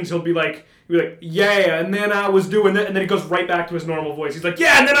through scenes, he'll be like, yeah, and then I was doing that, and then he goes right back to his normal voice. He's like,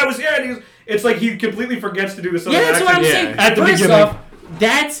 yeah, and then I was here, and it's like he completely forgets to do the Southern accent. Yeah, that's what I'm saying. At the First beginning.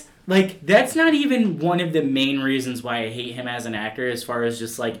 off, that's not even one of the main reasons why I hate him as an actor. As far as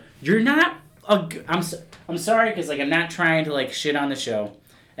just like you're not I'm sorry because I'm not trying to shit on the show,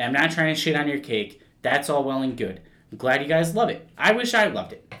 and I'm not trying to shit on your cake. That's all well and good. I'm glad you guys love it. I wish I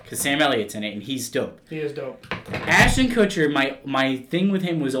loved it because Sam Elliott's in it and he's dope. He is dope. Ashton Kutcher, my thing with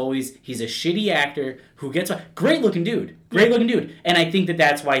him was always he's a shitty actor who gets great looking dude, and I think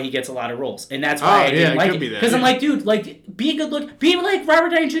that's why he gets a lot of roles, and that's why I didn't like it because I'm like, dude, be a good look, be like Robert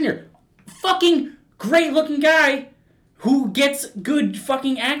Downey Jr., fucking great looking guy who gets good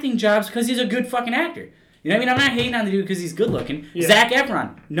fucking acting jobs because he's a good fucking actor. You know what I mean? I'm not hating on the dude because he's good looking. Yeah. Zac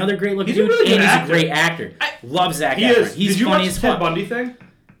Efron, another great looking dude, really and he's a great actor. Love Zac Efron. He's funny as fuck. Did you watch the Ted Bundy thing?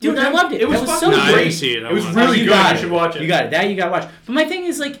 Dude, I loved it. It was so great. I didn't see it. It was really good. You should watch it. You got it. You got to watch. But my thing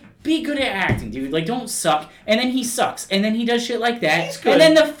is be good at acting, dude. Don't suck. And then he sucks. And then he does shit like that. He's good. And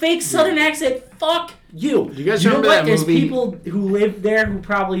then the fake Southern accent. Fuck you. You guys remember that There's movie? people who live there who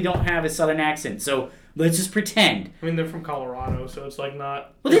probably don't have a Southern accent. So let's just pretend. I mean, they're from Colorado, so it's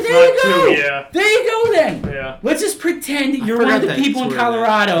not. Well, then there you go. Yeah. There you go then. Yeah. Let's just pretend you're one of the people in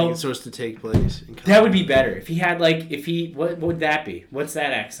Colorado. It's supposed to take place. That would be better if he had what would that be? What's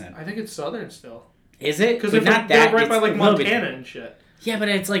that accent? I think it's Southern still. Is it? Because they're right by Montana and shit. Yeah, but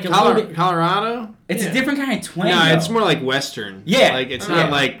it's like a little bit... Colorado? It's a different kind of twang, No, though. it's more like Western. Yeah. Like, it's not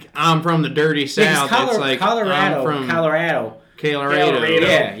like, I'm from the dirty South. It's like, Colorado. I'm from Colorado. Colorado.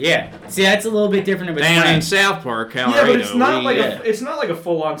 Yeah. See, that's a little bit different of a Down twang. in South Park, Colorado. Yeah, but it's not it's not like a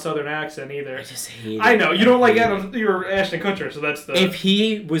full-on Southern accent either. I just hate it. I know you don't like you're Ashton Kutcher, so that's the. If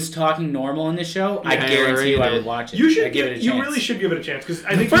he was talking normal in the show, I guarantee you I would watch it. You should I'd give it a chance. You really should give it a chance because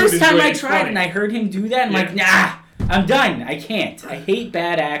I think the first time I it's tried funny. and I heard him do that, I'm like, nah, I'm done. I can't. I hate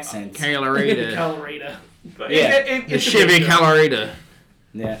bad accents. Colorado. Colorado. But Yeah. The Chevy Colorado.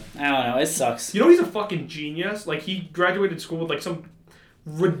 Yeah, I don't know. It sucks. You know he's a fucking genius. Like he graduated school with like some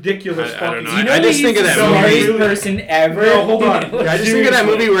ridiculous I fucking. don't know. You know I just think of that smartest movie. person ever. No, hold on. I just think of that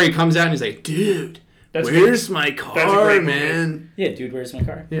movie where he comes out and he's like, dude, That's where's my car, That's a great movie. man? Yeah, dude, where's my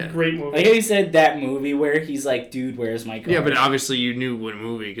car? Yeah. Great movie. Like how he said that movie where he's like, dude, where's my car? Yeah, but obviously you knew what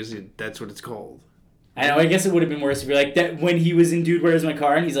movie because that's what it's called. I know. I guess it would have been worse if you're like that when he was in Dude, Where's My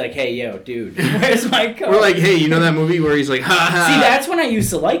Car, and he's like, "Hey, yo, dude, where's my car?" We're like, hey, you know that movie where he's like, ha ha. See, that's when I used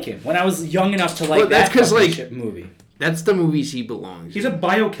to like him. When I was young enough to like Well, that's that 'cause, fucking like, shit movie. That's the movies he belongs. He's a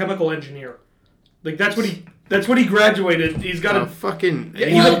biochemical engineer. Like that's what he graduated. He's got a a fucking. Yeah,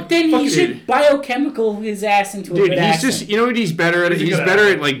 he's But then he fucking- should biochemical his ass into a Dude, good he's accent. just. You know what he's better at? He's a He's good better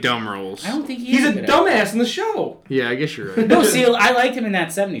actor. at like dumb roles. I don't think he's a good at it. dumbass in the show. Yeah, I guess you're right. No, see, I liked him in that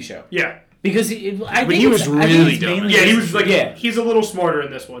 '70s show Yeah. because I think he was it's- I think really it's dumb. mainly Yeah, he just- was like yeah. he's a little smarter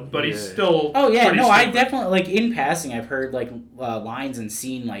in this one, but he's Yeah. still. Oh yeah, pretty no, I stupid. definitely like in passing. I've heard like lines and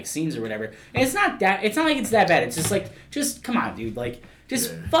scenes or whatever. And it's not that. It's not like it's that bad. It's just like, just come on, dude. Like,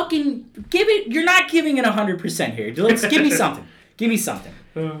 just fucking give it. You're not giving it 100% here. Let's give me something. Give me something.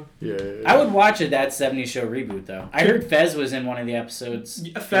 Yeah. I would watch that '70s show reboot though. I heard Fez was in one of the episodes.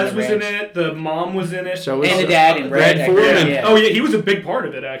 Fez the was in ranch. it. The mom was in it. So And was the dad in Red. Red Foreman. Yeah. Oh yeah, he was a big part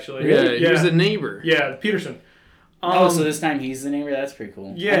of it actually. Yeah, he was the neighbor. Yeah, Peterson. Oh, so this time he's the neighbor? That's pretty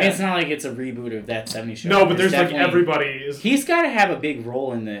cool. Yeah. I mean, it's not like it's a reboot of that '70s show. No, but It's there's like definitely- everybody is. He's got to have a big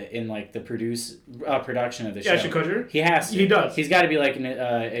role in the production of the show. Ashton Kutcher. He has to. He does. He's got to be like an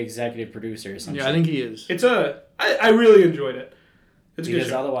executive producer or something. Yeah, I think he is. It's I really enjoyed it. It's a good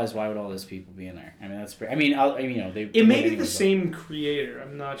Because show. otherwise, why would all those people be in there? I mean, that's. They. It may be the same creator.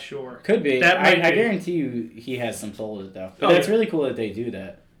 I'm not sure. Could be. That might I be. guarantee you, he has some pull with it though. But Oh, that's yeah. really cool that they do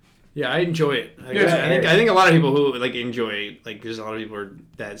that. Yeah, I enjoy it. Like, Yeah, I think a lot of people who like enjoy like there's a lot of people who are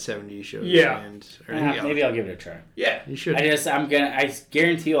that '70s shows. Yeah. And Maybe I'll give it a try. Yeah. you should. I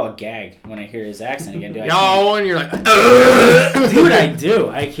guarantee you I'll gag when I hear his accent again. Dude, Yo, and you're like, Dude, I do.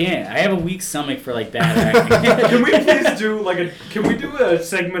 I can't. I have a weak stomach for like bad acting. Can we please do Can we do a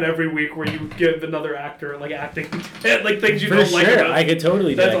segment every week where you give another actor like acting like things you For don't sure, like about I could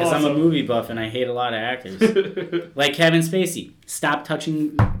totally do that That's because I'm a awesome. movie buff and I hate a lot of actors. Like Kevin Spacey, stop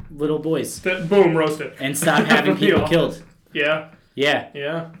touching little boys Boom, roasted. and stop having people killed. Yeah. Yeah,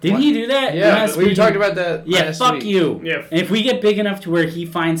 Yeah. didn't he do that? yeah, Last we week? talked about that. Yeah, last fuck week. you. Yeah. And if we get big enough to where he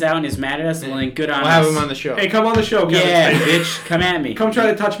finds out and is mad at us, well, then good on We'll us. have him on the show. Hey, come on the show, Kevin. Yeah, Spacey. bitch, come at me. Come try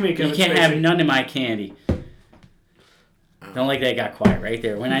to touch me, Kevin. You can't Spacey. have none of my candy. Don't like that got quiet right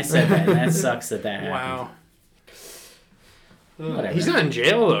there when I said that. That sucks that happened. Wow. Whatever. He's not in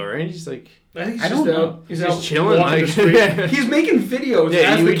jail though, right? He's like. I think he's I just don't out. know. He's He's out chilling, walking like- the street. He's making videos. Yeah,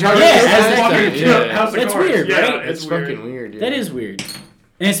 as we the talked car- about as that the last fucking time, yeah. House of That's Cards. weird, Yeah, right? it's It's weird. fucking weird. Yeah. That is weird.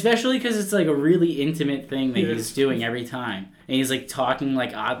 And especially because it's like a really intimate thing that Yes. he's doing every time. And he's like talking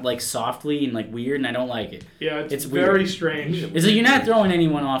like odd, like softly and like weird, and I don't like it. Yeah, It's it's weird. very strange. It's like you're not throwing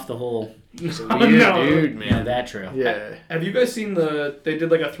anyone off the whole. He's a Oh, weird no. dude, Yeah, man. that true. Yeah. Have you guys seen they did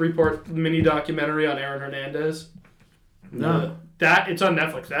like a 3-part mini documentary on Aaron Hernandez? No. It's on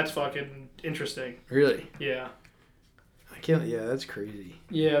Netflix. That's fucking interesting. Really? Yeah. I can't. Yeah, that's crazy.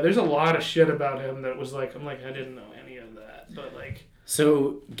 Yeah, there's a lot of shit about him that was like, I'm like, I didn't know any of that. But like,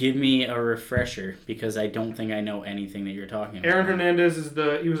 So give me a refresher because I don't think I know anything that you're talking about. Aaron Hernandez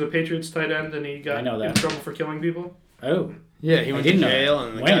he was a Patriots tight end and he got I know that. in trouble for killing people. Oh, Yeah, he went to didn't know jail that.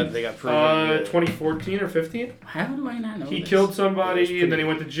 and When? they got proven. 2014 or 15. how do I not know? He this? killed That's somebody pretty- and then he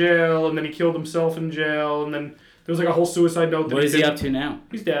went to jail and then he killed himself in jail and then there was like a whole suicide note. That What is he did. up to now?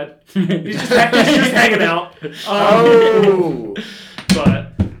 He's dead. He's just hanging out. Oh.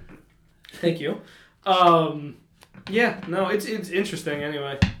 But thank you. Yeah, no, it's interesting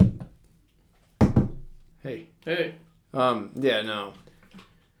anyway. Hey. Hey. Yeah. No.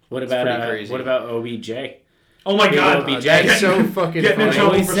 What It's about pretty crazy. what about OBJ? Oh my Yeah, God. OBJ. That's so fucking Getting in funny.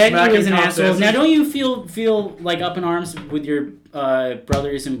 trouble He for said he smacking was an cops' asshole. asses. Now, don't you feel like up in arms with your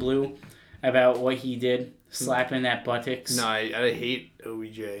brothers in blue about what he did? slapping that buttocks. No, I hate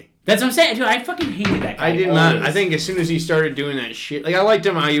OBJ. That's what I'm saying, dude. I fucking hated that guy. I did not. always. I think as soon as he started doing that shit, like I liked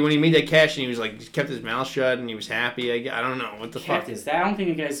him when he made that catch and he was like he kept his mouth shut and he was happy. I don't know what the kept fuck. his. I don't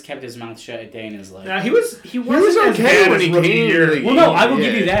think the guy's kept his mouth shut a day in his life. Nah, he was was as okay bad when as he rookie came year. to the Well, no, I will Yeah.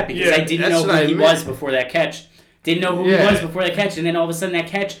 give you that because Yeah, I didn't that's know what who I he meant. was before that catch. Didn't know who Yeah. he was before that catch, and then all of a sudden that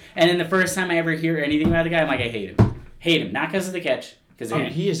catch, and then the first time I ever hear anything about the guy, I'm like, I hate him. Hate him, not because of the catch, because of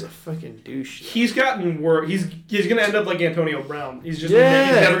him. He is a fucking douche. He's gotten worse. He's gonna end up like Antonio Brown. He's just Yeah.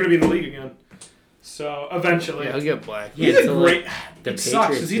 he's never gonna be in the league again. So eventually, Yeah, he'll get black. he's Yeah, a so, great. the It sucks because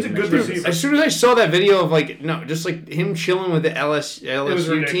Patriots he's a did good mention receiver. As soon as I saw that video of just like him chilling with the LSU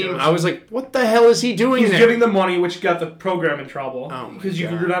team, ridiculous. I was like, what the hell is he doing He's there? giving them money, which got the program in trouble Oh my because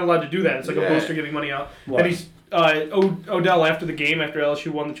God. you're not allowed to do that. It's like Yeah. a booster giving money out. What? And he's Odell after the game after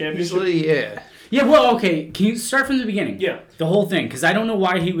LSU won the championship. Usually, yeah. Yeah, well, okay. Can you start from the beginning? Yeah. The whole thing, because I don't know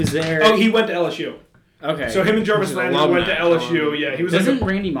why he was there. Oh, he went to LSU. Okay. So him and Jarvis He's an Landry went to alumni. LSU. Yeah, he was like Doesn't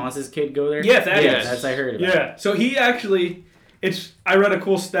Randy Moss's kid go there? Yeah, Thaddeus. Yeah, that's I heard about. Yeah, so he actually, I read a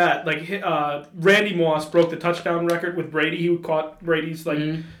cool stat. Like Randy Moss broke the touchdown record with Brady. He caught Brady's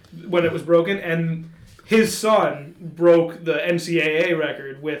when it was broken, and his son broke the NCAA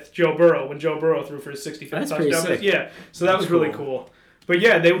record with Joe Burrow when Joe Burrow threw for his 65th That's pretty touchdown. sick. Yeah, so that was really cool. But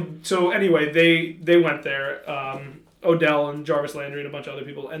yeah, they went there. Odell and Jarvis Landry and a bunch of other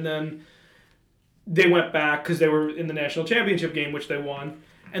people, and then they went back because they were in the national championship game, which they won.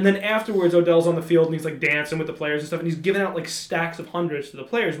 And then afterwards, Odell's on the field and he's like dancing with the players and stuff, and he's giving out like stacks of hundreds to the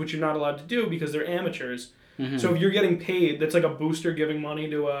players, which you're not allowed to do because they're amateurs. Mm-hmm. So if you're getting paid, that's like a booster giving money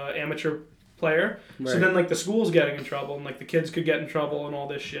to a amateur player. So Right. then like the school's getting in trouble and like the kids could get in trouble and all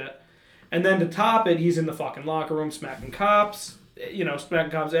this shit. And then to top it, he's in the fucking locker room smacking cops,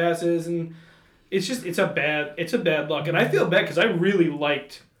 smacking cops' asses, and it's a bad look. And I feel bad because I really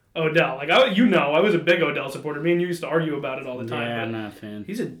liked Odell. Like I was a big Odell supporter. Me and you used to argue about it all the time. Yeah, but I'm not a fan.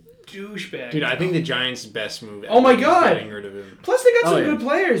 he's a douchebag. Dude, I think the Giants' best move. Oh my ever is God. getting rid of him. Plus, they got some Oh, yeah. good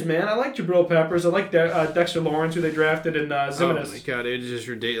players, man. I like Jabril Peppers. I like Dexter Lawrence, who they drafted, and Oh Zimenez. my God, it was just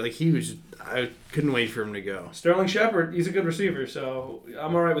ridiculous. Like I couldn't wait for him to go. Sterling Shepard, he's a good receiver, so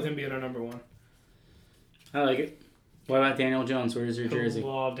I'm all right with him being our number one. I like it. What about Daniel Jones? Where's your jersey? I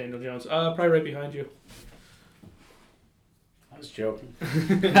love Daniel Jones. Probably right behind you. I was joking.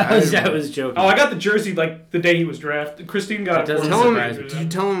 I was joking. Oh, I got the jersey like the day he was drafted. Christine got That it for doesn't me. Tell surprise him. me. Did you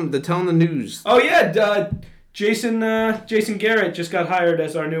tell him the news? Oh yeah, Jason Garrett just got hired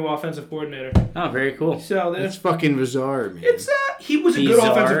as our new offensive coordinator. Oh, very cool. So That's fucking bizarre, man. it's he was a good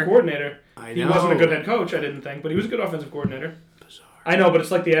Bizarre. offensive coordinator. I He know. wasn't a good head coach, I didn't think, but he was a good offensive coordinator. Bizarre. I know, but it's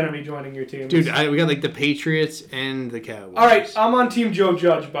like the enemy joining your team. Dude, we got like the Patriots and the Cowboys. All right, I'm on Team Joe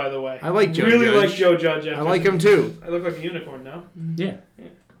Judge, by the way. I like Joe really Judge. like Joe Judge. I like him too. I look like a unicorn now. Yeah.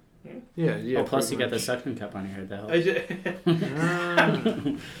 Yeah. Oh, plus you pretty got the much. suction cup on your head. That helps. I just,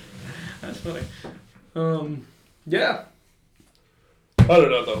 Ah. that's funny. Yeah. I don't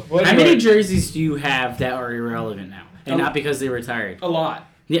know though. Well, How anyway, many jerseys do you have that are irrelevant now, and not because they retired? A lot.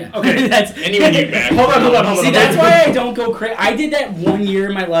 Yeah. Okay. That's Anyone you back? Hold on. See, that's why I don't go crazy. I did that one year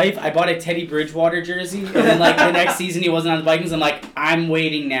in my life. I bought a Teddy Bridgewater jersey, and then like the next season he wasn't on the Vikings. I'm like, I'm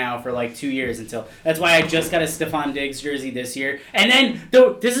waiting now for like 2 years until. That's why I just got a Stephon Diggs jersey this year. And then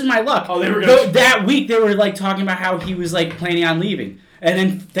this is my luck. Oh, they were gonna- that week they were like talking about how he was like planning on leaving. And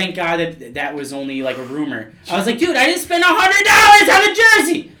then thank God that was only like a rumor. I was like, dude, I just spent $100 on a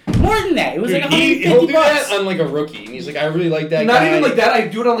jersey. More than that. It was like He'll $150. do that on like a rookie, and he's like, I really like that Not guy. even like that. I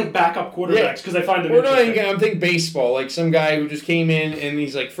do it on like backup quarterbacks because I find them Or not, interesting. I'm thinking baseball, like some guy who just came in and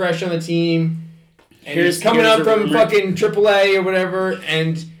he's like fresh on the team, and he's coming here's up a from rumor. fucking AAA or whatever,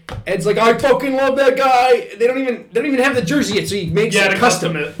 and Ed's like, I fucking love that guy. They don't even have the jersey yet, so he makes Yeah, it to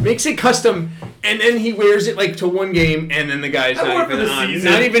custom. custom it. Makes it custom, and then he wears it like to one game, and then the guy's I not work for even the on,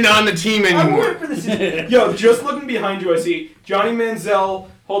 season. not even on the team I'm anymore. working for the season. Yo, just looking behind you, I see Johnny Manziel.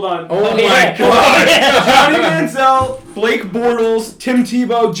 Hold on. Oh my yeah. god! Johnny Manziel, Blake Bortles, Tim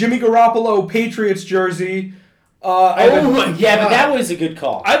Tebow, Jimmy Garoppolo, Patriots jersey. I Oh my Yeah, but God. that was a good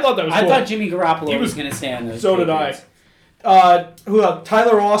call. thought that was I cool. thought Jimmy Garoppolo He was was- going to stay on those. So did I. Patriots. Who else?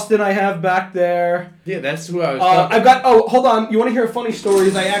 Tyler Austin I have back there. Yeah, that's who I was. I've got. Oh, hold on. You want to hear a funny story?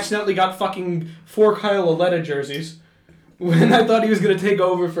 Is I accidentally got fucking 4 Kyle Aletta jerseys when I thought he was gonna take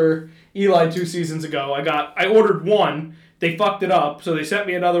over for Eli 2 seasons ago. I ordered one. They fucked it up, so they sent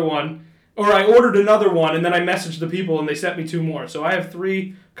me another one. Or I ordered another one, and then I messaged the people, and they sent me 2 more. So I have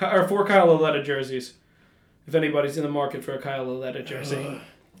 4 Kyle Aletta jerseys. If anybody's in the market for a Kyle Aletta jersey.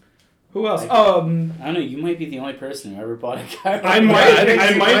 Who else? I don't know. You might be the only person who ever bought a car. I might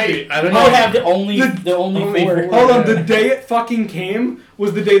be. I don't I know. have the only four. Hold on, the day it fucking came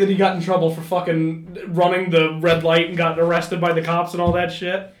was the day that he got in trouble for fucking running the red light and got arrested by the cops and all that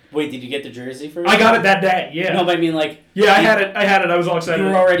shit. Wait, did you get the jersey first? I got it that day, yeah. No, but I mean, like... Yeah, I had it. I was all excited. You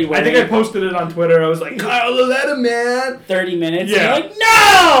were already wearing I think I it. posted it on Twitter. I was like, Kyle Letterman. 30 minutes. Yeah. You're like,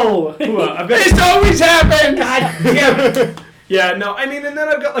 no! It's always happened! God damn it. Yeah, no, I mean, and then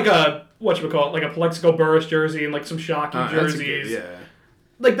I've got like a, whatchamacallit, like a Plexico Burris jersey and like some shocking jerseys. Yeah.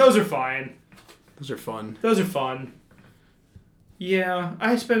 Like, those are fine. Those are fun. Yeah,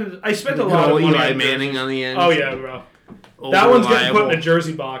 I spent a Good lot of old money Eli on Manning on the end. Oh, yeah, bro. Old That one's getting reliable. put in a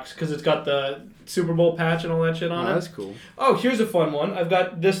jersey box because it's got the Super Bowl patch and all that shit on it. That's cool. Oh, here's a fun one. I've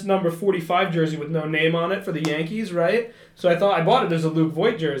got this number 45 jersey with no name on it for the Yankees, right? So I bought it as a Luke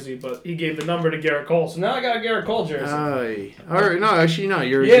Voigt jersey, but he gave the number to Garrett Cole. So now I got a Garrett Cole jersey. All right. No, actually, no.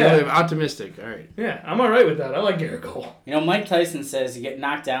 You're optimistic. All right. Yeah, I'm all right with that. I like Garrett Cole. You know, Mike Tyson says you get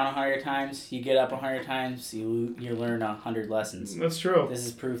knocked down 100 times, you get up 100 times, you learn 100 lessons. That's true. This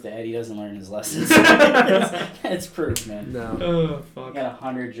is proof that Eddie doesn't learn his lessons. That's proof, man. No. Oh, fuck. You got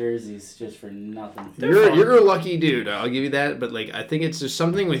 100 jerseys just for nothing. You're a lucky dude. I'll give you that. But like, I think it's just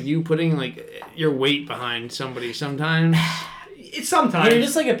something with you putting like your weight behind somebody sometimes. It's sometimes. You're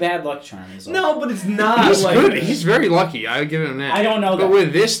just like a bad luck charm. Is all. No, but it's not. He's like, good. He's very lucky. I'll give him that. I don't know But that.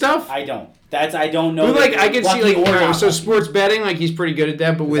 with this stuff, I don't. I don't know. but like I can see lucky like or not so lucky. sports betting, like he's pretty good at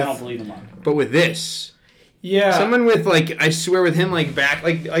that. But I don't believe him on. but with this, Yeah. someone with like I swear with him like back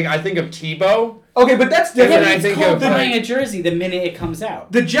like I think of Tebow. Okay, but that's Yeah, different. but I It's think called of, buying like- a jersey the minute it comes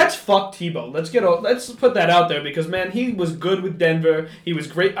out. The Jets fucked Tebow. Let's put that out there because man, he was good with Denver. He was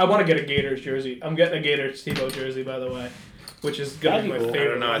great. I want to get a Gators jersey. I'm getting a Gators Tebow jersey, by the way, which is gonna That'd be my be cool. favorite.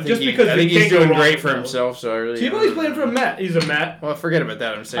 I don't know. I one. think Just he- because I think you he's can't go doing wrong great with for Tebow. himself. So I really. Tebow's playing for a Met. He's a Met. Well, forget about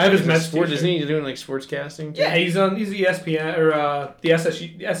that. I'm saying. I have his Is it Mets sport. t-shirt. Isn't he doing like sports casting? Yeah, he's ESPN or the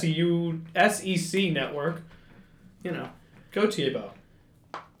SEC network. You know, go Tebow.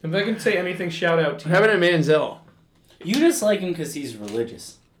 If I can say anything, shout out to What happened to Manziel? You just like him because he's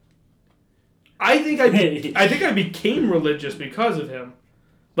religious. I think I became religious because of him.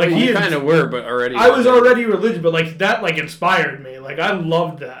 Like Well, he you is- kind of were, but already. I was already religious, but like that like inspired me. Like I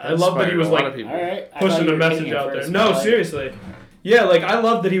loved that. I loved that he Inspired was a lot like of people. All right. I thought pushing you the were message kidding at out there. first, No, but I like it. seriously. Yeah, like I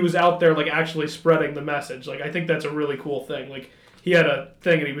love that he was out there like actually spreading the message. Like I think that's a really cool thing. Like he had a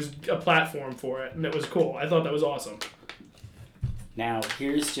thing and he was a platform for it and it was cool. I thought that was awesome. Now,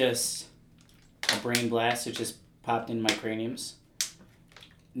 here's just a brain blast that just popped in my craniums.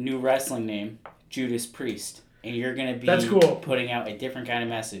 New wrestling name, Judas Priest. And you're going to be That's cool. putting out a different kind of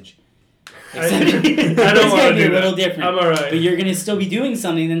message. I Except don't it's want gonna to be do a little that. different. I'm alright. But you're going to still be doing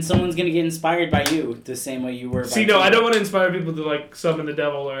something, then someone's going to get inspired by you the same way you were by See, no, Tebow. I don't want to inspire people to like summon the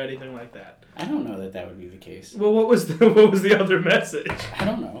devil or anything like that. I don't know that would be the case. Well, what was the other message? I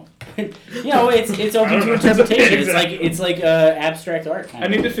don't know. You know, it's open I don't to know. interpretation. Exactly. It's like abstract art kind I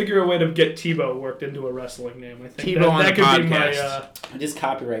of. need to figure a way to get Tebow worked into a wrestling name. I think Tebow on that the could be my podcast. Just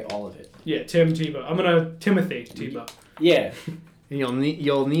copyright all of it. yeah, Tim Tebow. I'm gonna Timothy Tebow. Yeah. And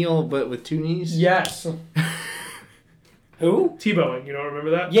you'll kneel, but with two knees. Yes, Who? Tebowing. You don't remember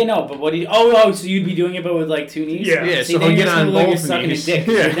that? Yeah, no, but what do you... Oh, so you'd be doing it, but with, like, two knees? Yeah. Yeah, See, so then he'll you're get just on gonna look like both you're sucking knees. a dick.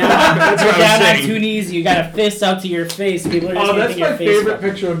 Yeah, You're down, that's you're what down I'm on saying. 2 knees, you got a fist up to your face. People are just Oh, gonna that's think your my face favorite up.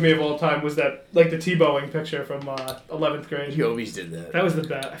 picture of me of all time. Was that like the Tebowing picture from 11th grade? He always did that. That was the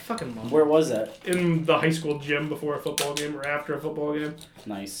best. I fucking love it. Where was that? In the high school gym before a football game or after a football game.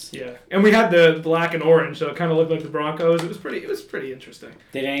 Nice. Yeah, and we had the black and orange, so it kind of looked like the Broncos. It was pretty interesting.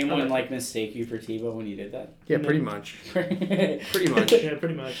 Did anyone, Okay. like, mistake you for Tebow when you did that? Yeah, pretty much. You Pretty much. Yeah,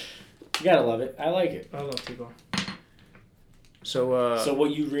 pretty much. gotta love it. I like it. I love Tebow. So So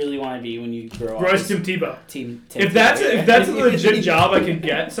what you really want to be when you grow up Bryce is Tim Tebow. Tim If that's a legit job I could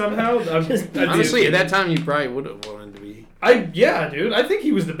get somehow, honestly, at that time, you probably would have wanted to be. Yeah, dude. I think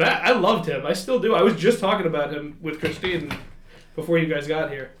he was the best. I loved him. I still do. I was just talking about him with Christine before you guys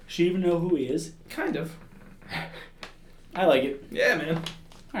got here. She even know who he is? Kind of. I like it. Yeah, man.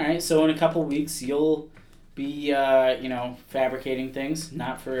 All right, so in a couple weeks, you'll be, fabricating things,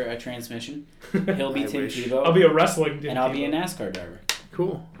 not for a transmission. He'll be I Tim wish. Tebow, I'll be a wrestling dude. and I'll be a NASCAR driver.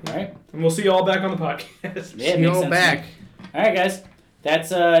 Cool. All right? And we'll see you all back on the podcast. Yeah, it See makes you all sense to back. me. All right, guys.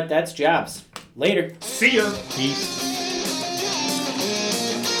 That's jobs. Later. See ya. Peace.